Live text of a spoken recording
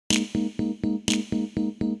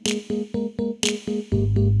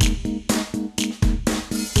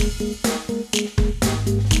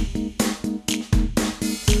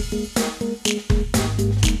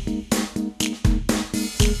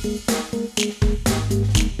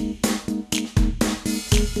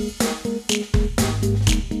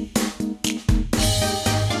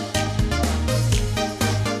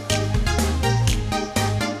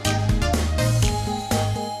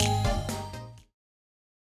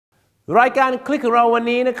รายการคลิกของเราวัน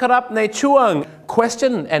นี้นะครับในช่วง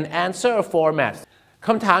question and answer format ค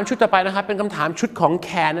ำถามชุดต่อไปนะครับเป็นคำถามชุดของแค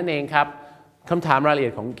นนั่นเองครับคำถามรายละเอี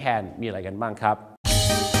ยดของแคนมีอะไรกันบ้างครับ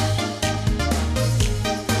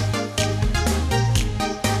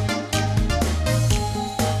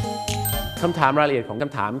คำถามรายละเอียดของค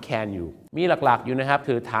ำถามแคนอยู่มีหลักๆอยู่นะครับ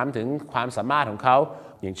คือถามถึงความสามารถของเขา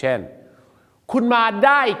อย่างเช่นคุณมาไ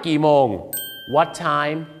ด้กี่โมง What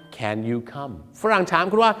time can you come ฝรั่งถาม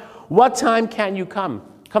คุณว่า What time can you come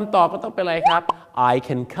คำตอบก็ต้องเป็นอะไรครับ I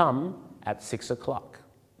can come at 6 o'clock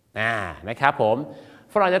นะครับผม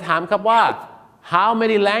ฝรั่งจะถามครับว่า How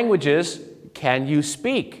many languages can you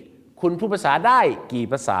speak คุณพูดภาษาได้กี่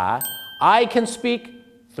ภาษา I can speak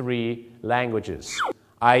 3 languages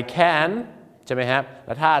I can ใช่ไหมครับแ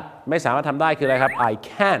ล้วถ้าไม่สามารถทำได้คืออะไรครับ I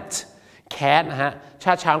can't นะฮะช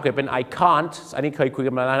าติชามเคยเป็น I can't อันนี้เคยคุย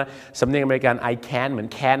กันมาแล้วนะสำเนียงอเมริกัน I can เหมือน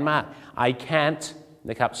can มาก I can't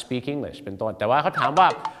นะครับ speak English เป็นต้นแต่ว่าเขาถามว่า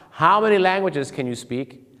How many languages can you speak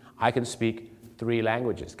I can speak 3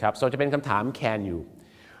 languages ครับ so จะเป็นคำถาม can you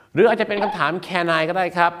หรืออาจจะเป็นคำถาม can I ก็ได้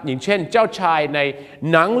ครับอย่างเช่นเจ้าชายใน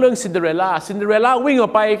หนังเรื่องซินเดอเรลล่าวิ่งออ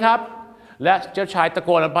กไปครับและเจ้าชายตะโก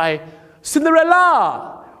นออกไปซินเดอเรลล่า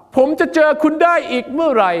ผมจะเจอคุณได้อีกเมื่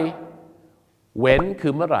อไหร่ when คื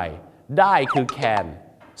อเมื่อไหร่ได้คือ can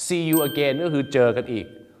see you again ก็คือเจอกันอีก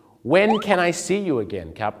when can I see you again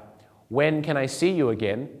ครับ when can I see you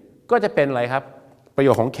again ก็จะเป็นอะไรครับประโย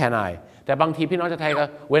คของ can I แต่บางทีพี่น้องจะไทยก็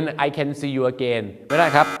when I can see you again ไม่ได้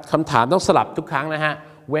ครับคำถามต้องสลับทุกครั้งนะฮะ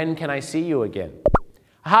when can I see you again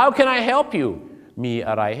how can I help you มี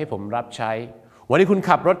อะไรให้ผมรับใช้วันนี้คุณ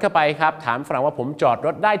ขับรถเข้าไปครับถามฝรั่งว่าผมจอดร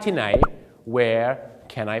ถได้ที่ไหน where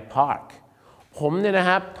can I park ผมเนี่ยนะ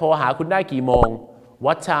ครับโทรหาคุณได้กี่โมง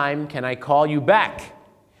What time can I call you back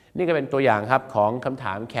นี่ก็เป็นตัวอย่างครับของคำถ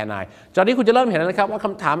าม can I ตอนนี้คุณจะเริ่มเห็นแล้วนะครับว่าค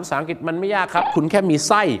ำถามภาษาอังกฤษมันไม่ยากครับคุณแค่มีไ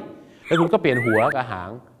ส้แล้วคุณก็เปลี่ยนหัวกับหา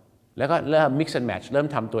งแล้วก็เริ่ม mix and match เริ่ม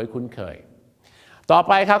ทำตัวให้คุ้นเคยต่อ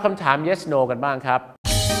ไปครับคำถาม yes no กันบ้างครับ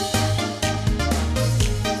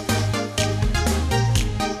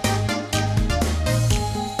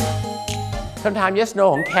คำถาม yes no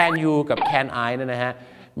ของ can you กับ can I นั่นนะฮะ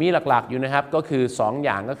มีหลักๆอยู่นะครับก็คือ2อ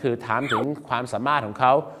ย่างก็คือถามถึงความสามารถของเข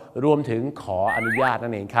ารวมถึงขออนุญาต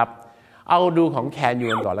นั่นเองครับเอาดูของ can you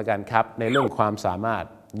ก่อนแล้วกันครับในเรื่องความสามารถ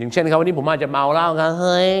อย่างเช่นครับวันนี้ผมอาจจะเมาเหล้าครับเ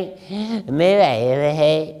ฮ้ยไม่ไหวเลยเ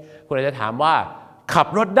ฮ้ยคุณอาจจะถามว่าขับ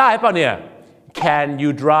รถได้เปล่าเนี่ย can you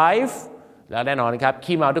drive แล้วแน่นอนครับ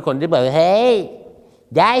ขี้เมาทุกคนที่บอกเฮ้ย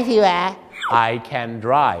ได้สิวะ I can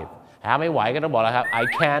drive ถ้าไม่ไหวก็ต้องบอกแล้วครับ I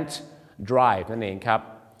can't drive นั่นเองครับ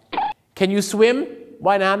Can you swim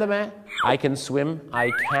ว่ายน้ำได้ไหม I can swim I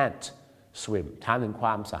can't swim ถามถึงคว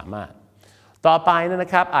ามสามารถต่อไปน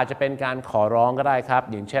ะครับอาจจะเป็นการขอร้องก็ได้ครับ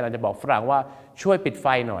อย่างเช่นอาจจะบอกฝรั่งว่าช่วยปิดไฟ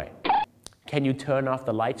หน่อย Can you turn off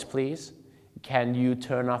the lights please Can you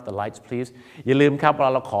turn off the lights please อย่าลืมครับเวล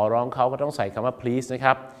าเราขอร้องเขาก็ต้องใส่คำว่า please นะค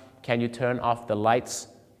รับ Can you turn off the lights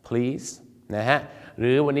please นะฮะห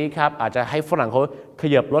รือวันนี้ครับอาจจะให้ฝรั่งเขาข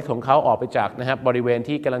ยับรถของเขาออกไปจากนะครับบริเวณ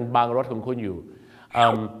ที่กำลังบังรถของคุณอยู่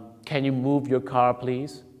Can you move your car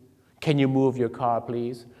please Can you move your car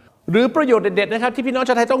please หรือประโยชน์เด็ดๆนะครับที่พี่น้องช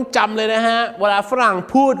าวไทยต้องจำเลยนะฮะเวลาฝรั่ง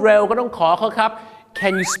พูดเร็วก็ต้องขอเขาครับ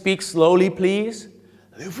Can you speak slowly please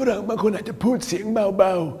หรือฝรั่งบางคนอาจจะพูดเสียงเบ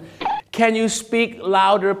าๆ Can you speak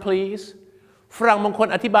louder please ฝรั่งบางคน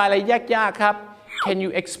อธิบายอะไรยากๆครับ Can you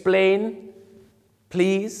explain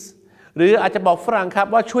please หรืออาจจะบอกฝรั่งครับ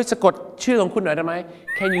ว่าช่วยสะกดชื่อของคุณหน่อยได้ไหม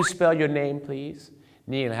Can you spell your name please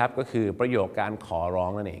นี่นะครับก็คือประโยคการขอร้อ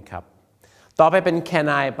งนั่นเองครับต่อไปเป็น can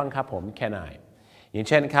I บ้างครับผม can I อย่าง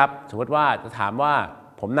เช่นครับสมมติว่าจะถามว่า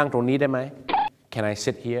ผมนั่งตรงนี้ได้ไหม Can I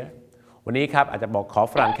sit here วันนี้ครับอาจจะบอกขอ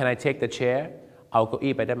ฝรั่ง Can I take the chair เอาเก้า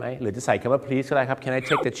อี้ไปได้ไหมหรือจะใส่คำว่า please ก็ได้ครับ Can I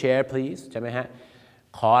take the chair please ใช่ไหมฮะ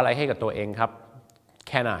ขออะไรให้กับตัวเองครับ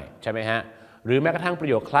Can I ใช่ไหมฮะหรือแม้กระทั่งประ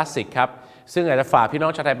โยคคลาสสิกครับซึ่งอาจจะฝากพี่น้อ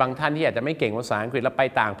งชาวไทยบางท่านที่อาจจะไม่เก่งภาษาอังกฤษแล้วไป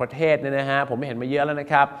ต่างประเทศเนี่ยนะฮะผมไม่เห็นมาเยอะแล้วนะ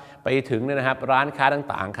ครับไปถึงเนี่ยนะครับร้านค้า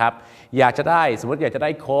ต่างๆครับอยากจะได้สมมติอยากจะได้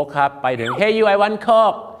โค้กครับไปถึง Hey you I want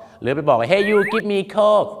Coke หรือไปบอก Hey you give me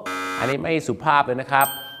Coke อันนี้ไม่สุภาพเลยนะครับ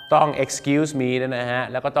ต้อง excuse me นะฮะ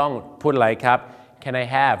แล้วก็ต้องพูดอะไรครับ Can I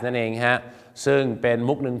have นั่นเองฮะซึ่งเป็น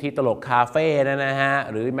มุกหนึ่งที่ตลกคาเฟ่นะฮะ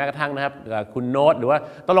หรือแม้กระทั่งนะครับคุณโน้ตหรือว่า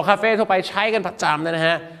ตลกคาเฟ่ทั่วไปใช้กันประจำนะฮ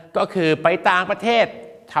ะก็คือไปต่างประเทศ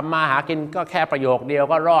ทำมาหากินก็แค่ประโยคเดียว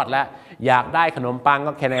ก็รอดแล้วอยากได้ขนมปัง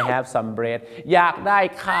ก็ Can I have some bread อยากได้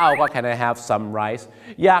ข้าวก็ Can I have some rice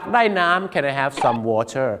อยากได้น้ำ Can I have some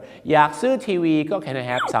water อยากซื้อทีวีก็ Can I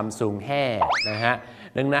have Samsung hair นะฮะ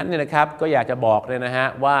ดังนั้นเนี่ยนะครับก็อยากจะบอกเลยนะฮะ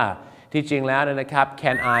ว่าที่จริงแล้วเนี่ยนะครับ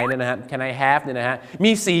Can I เนี่ยนะฮะ Can I have เนี่ยนะฮะ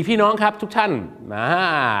มี4พี่น้องครับทุกท่าน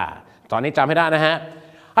ตอนนี้จำให้ได้นะฮะ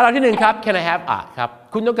อันดับที่ 1ครับ can I have a ครับ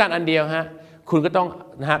คุณต้องการอันเดียวฮะคุณก็ต้อง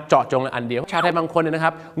นะฮะเจาะจงอันเดียวชาวไทยบางคนเนี่ยนะค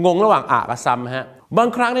รับงงระหว่างอะกับซัมฮะบาง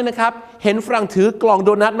ครั้งเนี่ยนะครับเห็นฝรั่งถือกล่องโด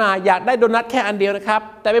นัทมาอยากได้โดนัทแค่อันเดียวนะครับ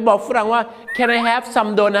แต่ไปบอกฝรั่งว่า can I have some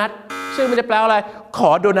donut ซึ่งมันจะแปลว่าอะไรข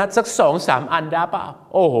อโดนัทสัก 2-3 อันได้เปล่า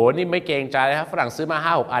โอ้โหนี่ไม่เกรงใจนะครับฝรั่งซื้อมา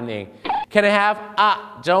 5-6 อันเอง can I have a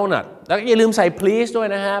donut แล้วอย่าลืมใส่ please ด้วย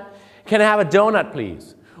นะครับ can I have a donut please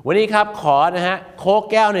วันนี้ครับขอนะฮะโค้ก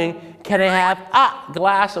แก้วหนึ่ง can I have a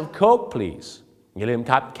glass of coke please อย่าลืม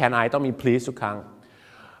ครับ can I ต้องมี please ทุกครั้ง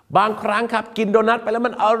บางครั้งครับกินโดนัทไปแล้ว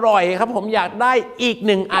มันอร่อยครับผมอยากได้อีก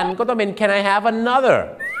1 อันก็ต้องเป็น can I have another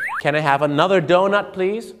can I have another donut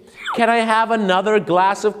please can I have another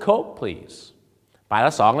glass of coke please ไปล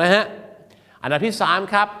ะ2นะฮะอันดับที่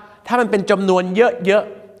3ครับถ้ามันเป็นจำนวนเยอะ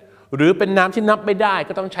ๆหรือเป็นน้ำที่นับไม่ได้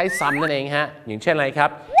ก็ต้องใช้ some นั่นเองฮะอย่างเช่นอะไรครับ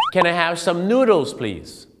can I have some noodles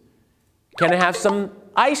please can I have some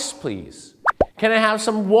ice please can I have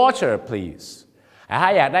some water please ถ้า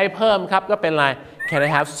อยากได้เพิ่มครับก็เป็นอะไร Can I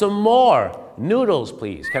have some more noodles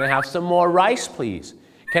please Can I have some more rice please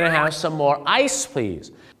Can I have some more ice please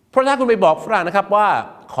เพราะถ้าคุณไปบอกฝรั่งนะครับว่า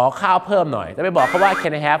ขอข้าวเพิ่มหน่อยแต่ไปบอกเขาว่า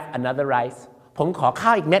Can I have another rice ผมขอข้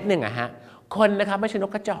าวอีกเม็ดหนึ่งอะฮะคนนะครับไม่ใช่น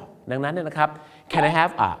กกระจอกดังนั้นเนี่ยนะครับ Can I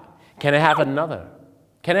have a Can I have another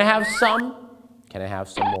Can I have some Can I have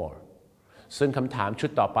some more ซึ่งคำถามชุด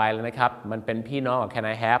ต่อไปเลยนะครับมันเป็นพี่น้องกับ Can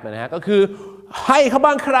I have นะฮะก็คือให้เขา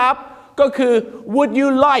บ้างครับก็คือ would you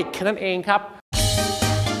like นั่นเองครับ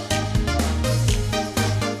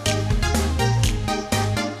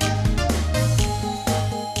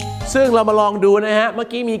ซึ่งเรามาลองดูนะฮะเมื่อ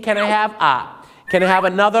กี้มี can I have a can I have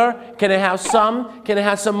another can I have some can I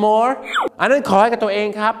have some more อันนั้นขอให้กับตัวเอง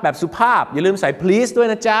ครับแบบสุภาพอย่าลืมใส่ please ด้วย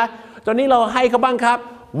นะจ๊ะตอนนี้เราให้เขาบ้างครับ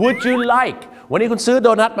would you like วันนี้คุณซื้อโด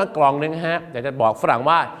นัทมากล่องหนึ่งฮะอยากจะบอกฝรั่ง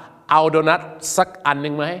ว่าเอาโดนัทสักอันห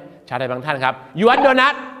นึ่งไหมชาวไทยบางท่านครับ you want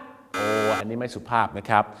donutโอ้อันนี้ไม่สุภาพนะ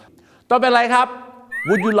ครับต่อไปอะไรครับ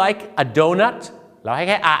would you like a donut เราให้แ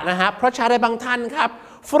ค่อะนะฮะเพราะชาวไทยบางท่านครับ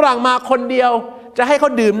ฝรั่งมาคนเดียวจะให้เขา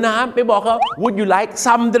ดื่มน้ำไปบอกเขา would you like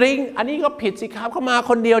some drink อันนี้ก็ผิดสิครับเขามา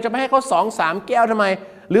คนเดียวจะไปให้เขา2-3 แก้วทำไม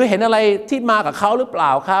หรือเห็นอะไรที่มากับเขาหรือเปล่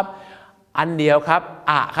าครับอันเดียวครับ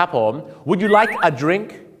อะครับผม would you like a drink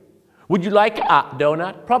would you like a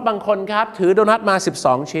donut เพราะบางคนครับถือโดนัทมา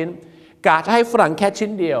12 ชิ้นกะจะให้ฝรั่งแค่ชิ้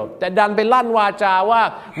นเดียวแต่ดันไปลั่นวาจาว่า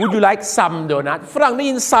would you like some donut ฝรั่งได้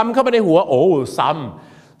ยิน some เข้าไปในหัวโอ้ some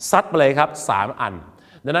ซัดไปเลยครับ3 อัน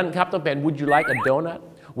ดังนั้นครับต้องเป็น would you like a donut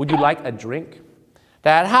would you like a drink แ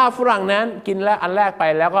ต่ถ้าฝรั่งนั้นกินแล้วอันแรกไป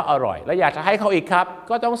แล้วก็อร่อยแล้วอยากจะให้เขาอีกครับ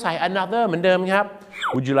ก็ต้องใส่ another เหมือนเดิมครับ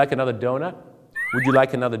would you like another donut would you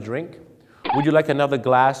like another drink would you like another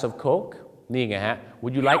glass of coke นี่ไงฮะ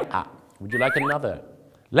would you like a would you like another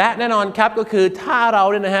และแน่นอนครับก็คือถ้าเรา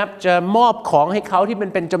เนี่ยนะครับจะมอบของให้เขาที่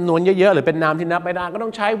เป็นจำนวนเยอะๆหรือเป็นนามที่นับไม่ได้ก็ต้อ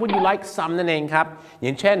งใช้ would you like some นั่นเองครับอย่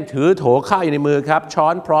างเช่นถือโถข้าวอยู่ในมือครับช้อ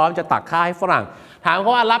นพร้อมจะตักข้าวให้ฝรั่งถามเข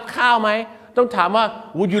าว่ารับข้าวไหมต้องถามว่า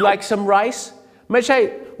would you like some rice ไม่ใช่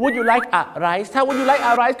would you like a rice ถ้า would you like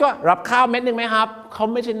a rice ก็รับข้าวเม็ดหนึ่งไหมครับเขา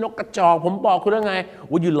ไม่ใช่นกกระจอกผมบอกคุณแล้วไง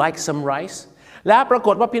would you like some rice และปราก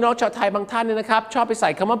ฏว่าพี่น้องชาวไทยบางท่านเนี่ยนะครับชอบไปใส่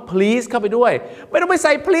คำว่า please เข้าไปด้วยไม่ต้องไปใ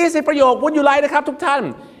ส่ please ในประโยค would you like นะครับทุกท่าน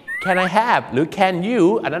can I have หรือ can you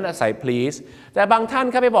อันนั้นใส่ please แต่บางท่าน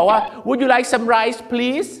ครับไปบอกว่า would you like some rice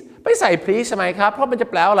please ไปใส่ please ทำไมครับเพราะมันจะ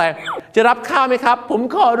แปลว่าอะไรจะรับข้าวไหมครับผม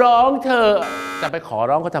ขอร้องเธอจะไปขอ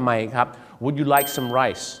ร้องเขาทำไมครับ would you like some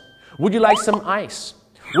rice would you like some ice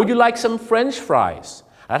would you like some French fries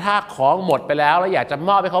แล้วถ้าของหมดไปแล้วอยากจะม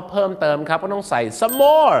อบให้เขาเพิ่มเติมครับก็ต้องใส่ some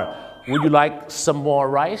more would you like some more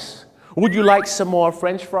rice would you like some more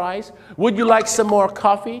French fries would you like some more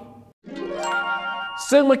coffee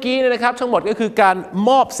ซึ่งเมื่อกี้นะครับทั้งหมดก็คือการ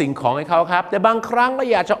มอบสิ่งของให้เขาครับแต่บางครั้งเรา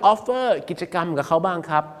อยากจะ offer กิจกรรมกับเขาบ้าง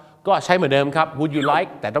ครับก็ใช้เหมือนเดิมครับ would you like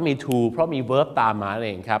แต่ต้องมี to เพราะมี verb ตามมาเ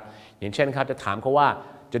องครับอย่างเช่นครับจะถามเขาว่า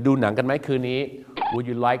จะดูหนังกันไหมคืนนี้ would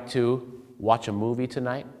you like to watch a movie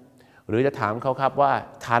tonight หรือจะถามเขาครับว่า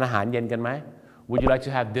ทานอาหารเย็นกันไหม would you like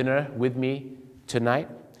to have dinner with me tonight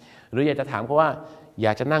หรืออยากจะถามเขาว่าอย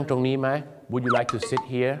ากจะนั่งตรงนี้ไหม would you like to sit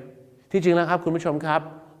here ที่จริงแล้วครับคุณผู้ชมครับ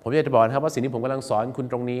ผมอยากจะบอกนะครับว่าสิ่งที่ผมกำลังสอนคุณ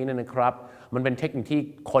ตรงนี้เนี่ยนะครับมันเป็นเทคนิคที่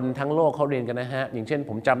คนทั้งโลกเขาเรียนกันนะฮะอย่างเช่น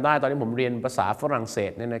ผมจำได้ตอนที่ผมเรียนภาษาฝรั่งเศ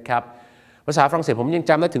สเนี่ยนะครับภาษาฝรั่งเศสผมยัง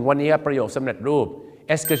จำได้ถึงวันนี้ครับประโยคสำเร็จรูป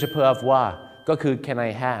est-ce que je peux avoir ก็คือ can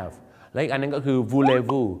I have และอีกอันนึงก็คือ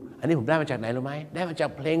voulez-vous อันนี้ผมได้มาจากไหนรู้ไหมได้มาจาก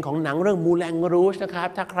เพลงของหนังเรื่อง Moulin Rouge นะครับ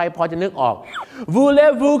ถ้าใครพอจะนึกออก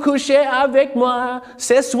voulez-vous coucher avec moi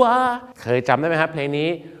ce soir เคยจำได้ไหมครับเพลง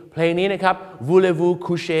นี้นะครับ voulez-vous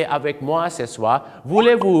coucher avec moi ce soir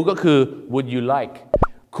voulez-vous ก็คือ would you like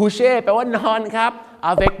coucher แปลว่านอนครับ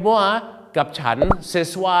avec moi กับฉันเซ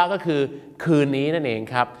สวาก็คือคืนนี้นั่นเอง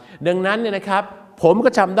ครับดังนั้นเนี่ยนะครับผมก็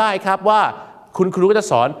จำได้ครับว่าคุณครูก็จะ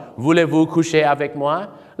สอน voulez-vous coucher avec moi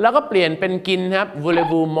แล้วก็เปลี่ยนเป็นกินครับ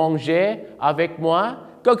voulez-vous manger avec moi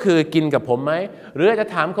ก็คือกินกับผมไหมหรืออาจจะ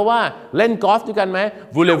ถามเขาว่าเล่นกอล์ฟด้วยกันไหม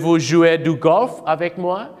voulez-vous jouer du golf avec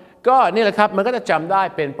moi ก็นี่แหละครับมันก็จะจำได้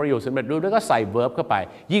เป็นประโยคสำเร็จรูปแล้วก็ใส่ verb เข้าไป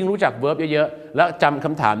ยิ่งรู้จัก verb เยอะๆแล้วจำค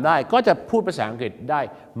ำถามได้ก็จะพูดภาษาอังกฤษได้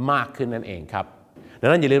มากขึ้นนั่นเองครับดัง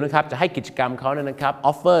นั้นอย่าลืมนะครับจะให้กิจกรรมเขาเนี่ยนะครับ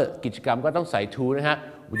offer กิจกรรมก็ต้องใส่ to นะฮะ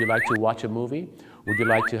Would you like to watch a movie? Would you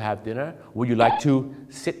like to have dinner? Would you like to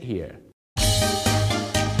sit here?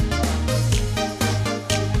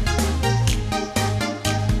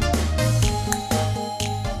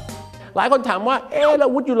 หลายคนถามว่าแล้ว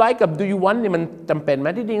would you like กับ do you want เนี่ยมันจำเป็นไหม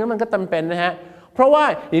ที่จริงแล้วมันก็จำเป็นนะฮะเพราะว่า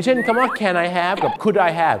อย่างเช่นคำว่า can I have กับ could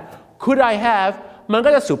I have could I have มันก็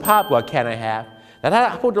จะสุภาพกว่า can I have แต่ถ้า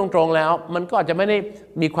พูดตรงๆแล้วมันก็อาจจะไม่ได้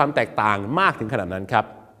มีความแตกต่างมากถึงขนาดนั้นครับ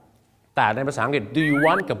แต่ในภาษาอังกฤษ do you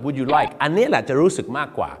want กับ would you like อันนี้แหละจะรู้สึกมาก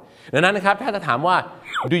กว่าดังนั้นนะครับถ้าจะถามว่า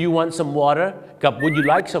do you want some water กับ would you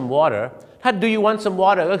like some water ถ้า do you want some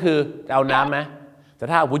water ก็คือจะเอาน้ำไหมแต่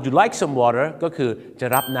ถ้า would you like some water ก็คือจะ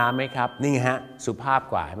รับน้ำไหมครับนี่ไงฮะสุภาพ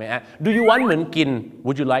กว่าใช่ไหมฮะ do you want เหมือนกิน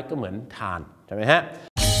would you like ก็เหมือนทานใช่ไหมฮะ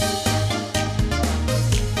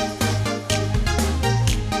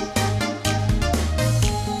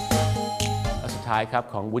ท้ายครับ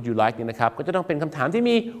ของ would you like นี่นะครับก็จะต้องเป็นคำถามที่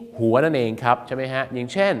มีหัวนั่นเองครับใช่ไหมฮะอย่าง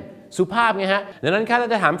เช่นสุภาพไงฮะดังนั้นถ้า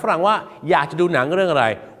จะถามฝรั่งว่าอยากจะดูหนังเรื่องอะไร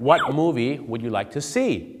what movie would you like to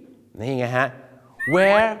see นี่ไงฮะ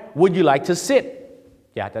where would you like to sit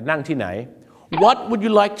อยากจะนั่งที่ไหน what would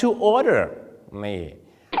you like to order นี่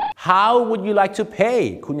how would you like to pay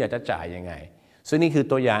คุณอยากจะจ่ายยังไงซึ่งนี่คือ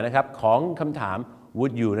ตัวอย่างนะครับของคำถาม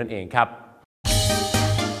would you นั่นเองครับ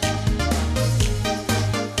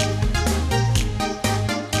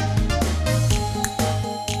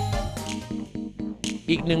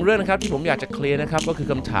อีกหนึ่งเรื่องนะครับที่ผมอยากจะเคลียร์นะครับก็คือ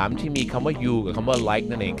คำถามที่มีคำว่า you กับคำว่า like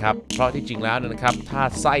นั่นเองครับเพราะที่จริงแล้วนะครับถ้า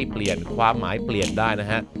ไส้เปลี่ยนความหมายเปลี่ยนได้น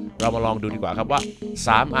ะฮะเรามาลองดูดีกว่าครับว่า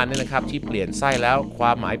3อันนี้นะครับที่เปลี่ยนไส้แล้วคว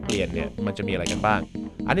ามหมายเปลี่ยนเนี่ยมันจะมีอะไรกันบ้าง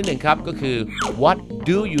อันที่1ครับก็คือ what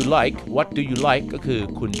do you like what do you like ก็คือ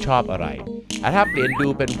คุณชอบอะไรถ้าเปลี่ยน do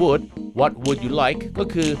เป็น would what would you like ก็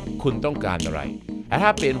คือคุณต้องการอะไรถ้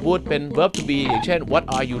าเปลี่ยน would เป็น verb to be อย่างเช่น what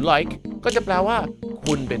are you like ก็จะแปลว่า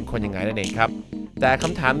คุณเป็นคนยังไงนั่นเองครับแต่ค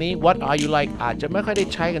ำถามนี้ what are you like อาจจะไม่ค่อยได้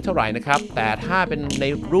ใช้กันเท่าไหร่นะครับแต่ถ้าเป็นใน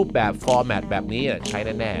รูปแบบ format แบบนี้ใช้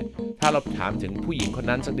แน่ๆถ้าเราถามถึงผู้หญิงคน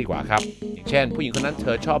นั้นสักดีกว่าครับอย่างเช่นผู้หญิงคนนั้นเธ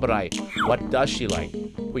อชอบอะไร what does she like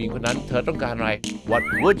ผู้หญิงคนนั้นเธอต้องการอะไร what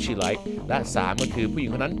would she like และ3ก็คือผู้หญิง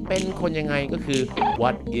คนนั้นเป็นคนยังไงก็คือ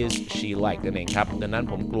what is she like นั่นเองครับดังนั้น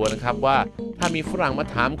ผมกลัวนะครับว่าถ้ามีฝรั่งมา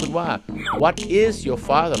ถามคุณว่า what is your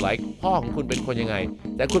father like พ่อของคุณเป็นคนยังไง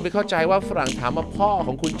แต่คุณไปเข้าใจว่าฝรั่งถามว่าพ่อข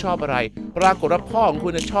องคุณชอบอะไรปรากฏว่าพ่อของคุ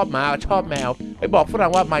ณชอบหมาชอบแมวไปบอกฝรั่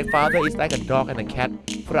งว่า my father is like a dog and a cat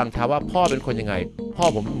ฝรั่งถามว่าพ่อเป็นคนยังไงพ่อ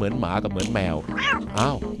ผมเหมือนหมากับเหมือนแมวอ้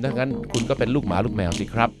าวดังนั้นคุณก็เป็นลูกหมาลูกแมวสิ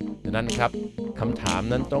ครับดังนั้นครับคำถาม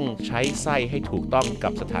นั้นต้องใช้ไส้ให้ถูกต้องกั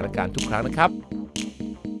บสถานการณ์ทุกครั้งนะครับ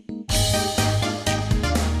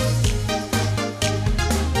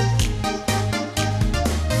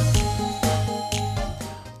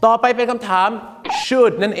ต่อไปเป็นคำถาม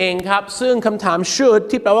should นั่นเองครับซึ่งคำถาม should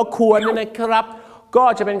ที่แปลว่าควรนี่นะครับก็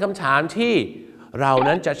จะเป็นคำถามที่เรา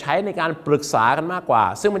นั้นจะใช้ในการปรึกษากันมากกว่า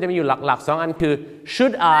ซึ่งมันจะมีอยู่หลักๆ2อันคือ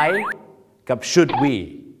should I กับ should we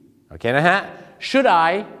โอเคนะฮะ should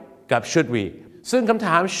I กับ should we ซึ่งคำถ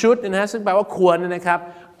าม should นะฮะซึ่งแปลว่าควรนะครับ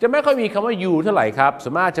จะไม่ค่อยมีคำว่า you เท่าไหร่ครับส่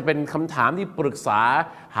วนมากจะเป็นคำถามที่ปรึกษา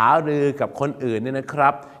หารือกับคนอื่นเนี่ยนะครั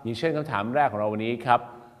บอย่างเช่นคำถามแรกของเราวันนี้ครับ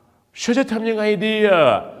ฉันจะทำยังไงดี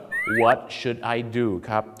What should I do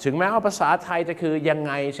ครับถึงแม้ว่าภาษาไทยจะคือยังไ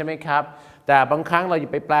งใช่ไหมครับแต่บางครั้งเราอย่า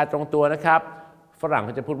ไปแปลตรงตัวนะครับฝรั่งเข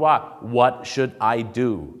าจะพูดว่า What should I do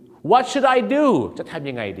What should I do จะทำ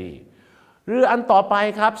ยังไงดีหรืออันต่อไป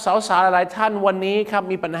ครับสาวๆหลายท่านวันนี้ครับ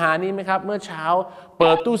มีปัญหานี้ไหมครับเมื่อเช้าเ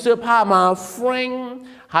ปิดตู้เสื้อผ้ามาเฟรง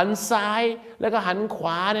หันซ้ายแล้วก็หันขว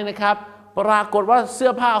าเนี่ยนะครับปรากฏว่าเสื้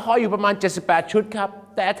อผ้าห้อยอยู่ประมาณ78ชุดครับ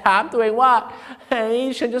แต่ถามตัวเองว่าเฮ้ย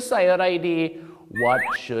ฉันจะใส่อะไรดีWhat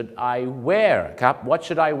should I wear ครับ What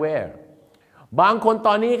should I wear บางคนต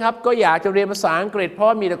อนนี้ครับก็อยากจะเรียนภาษาอังกฤษเพราะ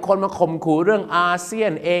มีแต่คนมาข่มขู่เรื่องอาเซีย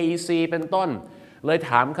น AEC เป็นต้นเลย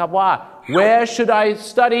ถามครับว่า Where should I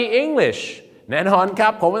study English แน่นอนครั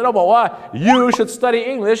บผมต้องบอกว่า You should study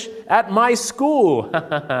English at my school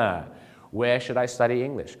Where should I study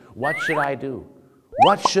English What should I do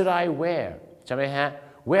What should I wear ใช่ไหมฮะ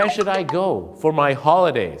Where should I go for my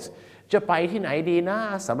holidays จะไปที่ไหนดีนะ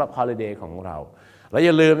สำหรับ holiday ของเราและอ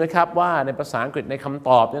ย่าลืมนะครับว่าในภาษาอังกฤษในคำ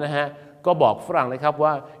ตอบเนี่ยนะฮะ ก็บอกฝรั่งเลยครับว่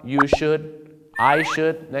า you should I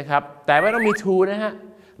should นะครับแต่ไม่ต้องมี to นะฮะ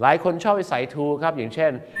หลายคนชอบไปใส่ to ครับอย่างเช่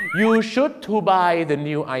น you should to buy the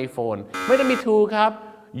new iPhone ไม่ต้องมี to ครับ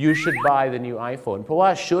you should buy the new iPhone เพราะว่า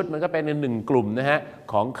should มันก็เป็นหนึ่งกลุ่มนะฮะ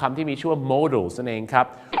ของคำที่มีชื่อว่า modals นั่นเองครับ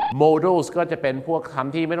modals ก็จะเป็นพวกค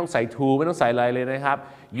ำที่ไม่ต้องใส่ to ไม่ต้องใส่อะไรเลยนะครับ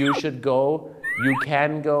you should go you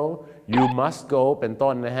can go you must go เป็น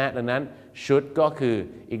ต้นนะฮะดังนั้น should ก็คือ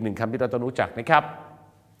อีกหนึ่งคำที่เราต้องรู้จักนะครับ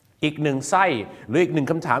อีกหนึ่งไส้หรืออีกหนึ่ง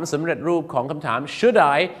คำถามสำเร็จรูปของคำถาม should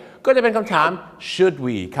I ก็จะเป็นคำถาม should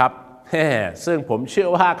we ครับซึ่งผมเชื่อ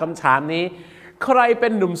ว่าคำถามนี้ใครเป็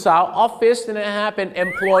นหนุ่มสาวออฟฟิศนะฮะเป็น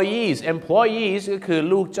employees ก็คือ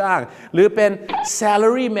ลูกจ้างหรือเป็น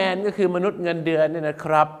salary man ก็คือมนุษย์เงินเดือนเนี่ยนะค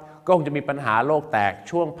รับก็คงจะมีปัญหาโลกแตก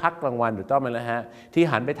ช่วงพักกลางวันถูกต้องไหมล่ะฮะที่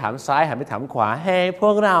หันไปถามซ้ายหันไปถามขวาให้พ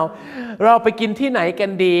วกเราไปกินที่ไหนกั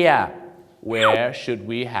นดีอ่ะ where should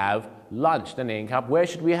we have lunch นั่นเองครับ where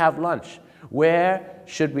should we have lunch where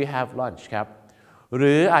should we have lunch ครับห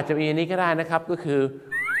รืออาจจะมีอันนี้ก็ได้นะครับก็คือ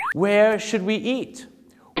where should we eat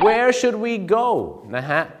where should we go นะ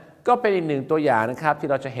ฮะก็เป็นอีกหนึ่งตัวอย่างนะครับที่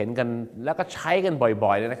เราจะเห็นกันแล้วก็ใช้กัน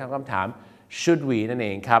บ่อยๆเลยนะครับคำถาม should we นั่นเอ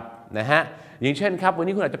งครับนะฮะอย่างเช่นครับวัน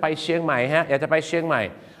นี้คุณอาจจะไปเชียงใหม่ฮะอยากจะไปเชียงใหม่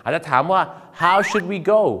อาจจะถามว่า how should we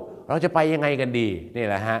go เราจะไปยังไงกันดีนี่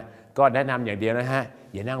แหละฮะก็แนะนำอย่างเดียวนะฮะ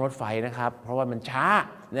อย่านั่งรถไฟนะครับเพราะว่ามันช้า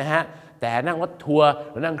นะฮะแต่นั่งรถทัวร์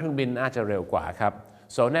หรือนั่งเครื่องบินอาจจะเร็วกว่าครับ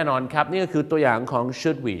so แน่นอนครับนี่ก็คือตัวอย่างของ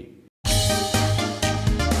should we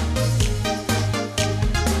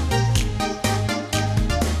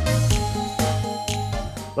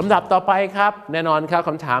ลำดับต่อไปครับแน่นอนครับค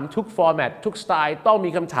ำถามทุกฟอร์แมตทุกสไตล์ต้องมี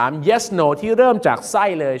คำถาม yes no ที่เริ่มจากไส้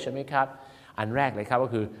เลยใช่ไหมครับอันแรกเลยครับก็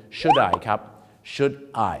คือ should I ครับ should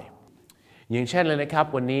I อย่างเช่นเลยนะครับ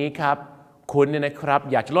วันนี้ครับคุณเนี่ยนะครับ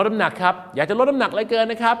อยากจะลดน้ำหนักครับอยากจะลดน้ำหนักอะไรเกิน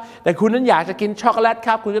นะครับแต่คุณนั้นอยากจะกินช็อกโกแลตค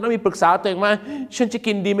รับคุณก็ต้องมีปรึกษาตัวเองว่าฉันจะ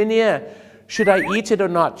กินดีไหมเนี่ย should I eat it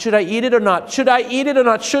or not should I eat it or not should I eat it or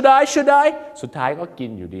not should I สุดท้ายก็กิน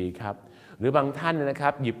อยู่ดีครับหรือบางท่านนะครั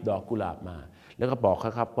บหยิบดอกกุหลาบมาแล้วก็บอกเข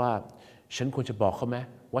าครับว่าฉันควรจะบอกเขาไหม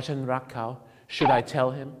ว่าฉันรักเขา should I tell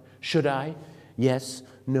him should I yes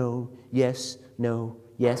no yes no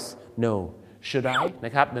yes no should I น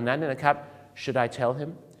ะครับดังนั้นเนี่ยนะครับ should I tell him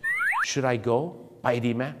should I go ไป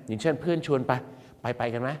ดีไหมอย่างเช่นเพื่อนชวนไป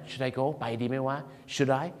กันไหม should I go ไปดีไหมวะ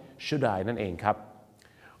should I นั่นเองครับ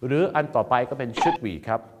หรืออันต่อไปก็เป็น should we ค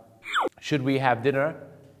รับ should we have dinner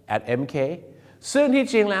at MKซึ่งที่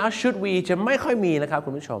จริงแล้ว should we จะไม่ค่อยมีนะครับคุ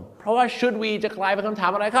ณผู้ชมเพราะว่า should we จะกลายเป็นคำถา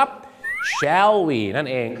มอะไรครับ shall we นั่น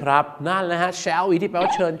เองครับนั่นแหละฮะ shall we ที่แปลว่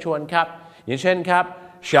าเชิญชวนครับอย่างเช่นครับ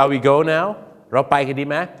shall we go now เราไปกันดี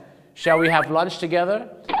ไหม shall we have lunch together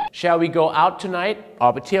shall we go out tonight ออ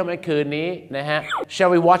กไปเที่ยวไหมคืนนี้นะฮะ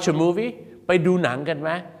shall we watch a movie ไปดูหนังกันไหม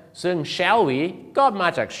ซึ่ง shall we ก็มา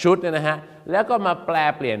จาก should นะฮะแล้วก็มาแปล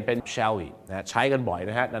เปลี่ยนเป็น shall we นะใช้กันบ่อย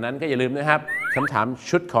นะฮะดังนั้นก็อย่าลืมนะครับคำถาม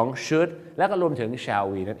ชุดของ should แล้วก็รวมถึง shall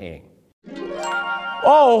we นั่นเองโ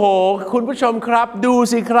อ้โหคุณผู้ชมครับดู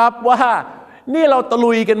สิครับว่านี่เราตะ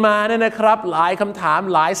ลุยกันมาเนี่ยนะครับหลายคำถาม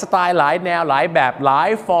หลายสไตล์หลายแนวหลายแบบหลาย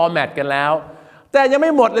ฟอร์แมตกันแล้วแต่ยังไ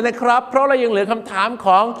ม่หมดเลยนะครับเพราะเรายังเหลือคำถามข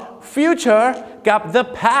อง future กับ the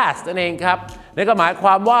past นั่นเองครับนั่นก็หมายคว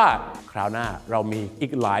ามว่าคราวหน้าเรามีอี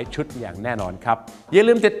กหลายชุดอย่างแน่นอนครับอย่า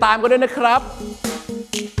ลืมติดตามกันด้วยนะครับ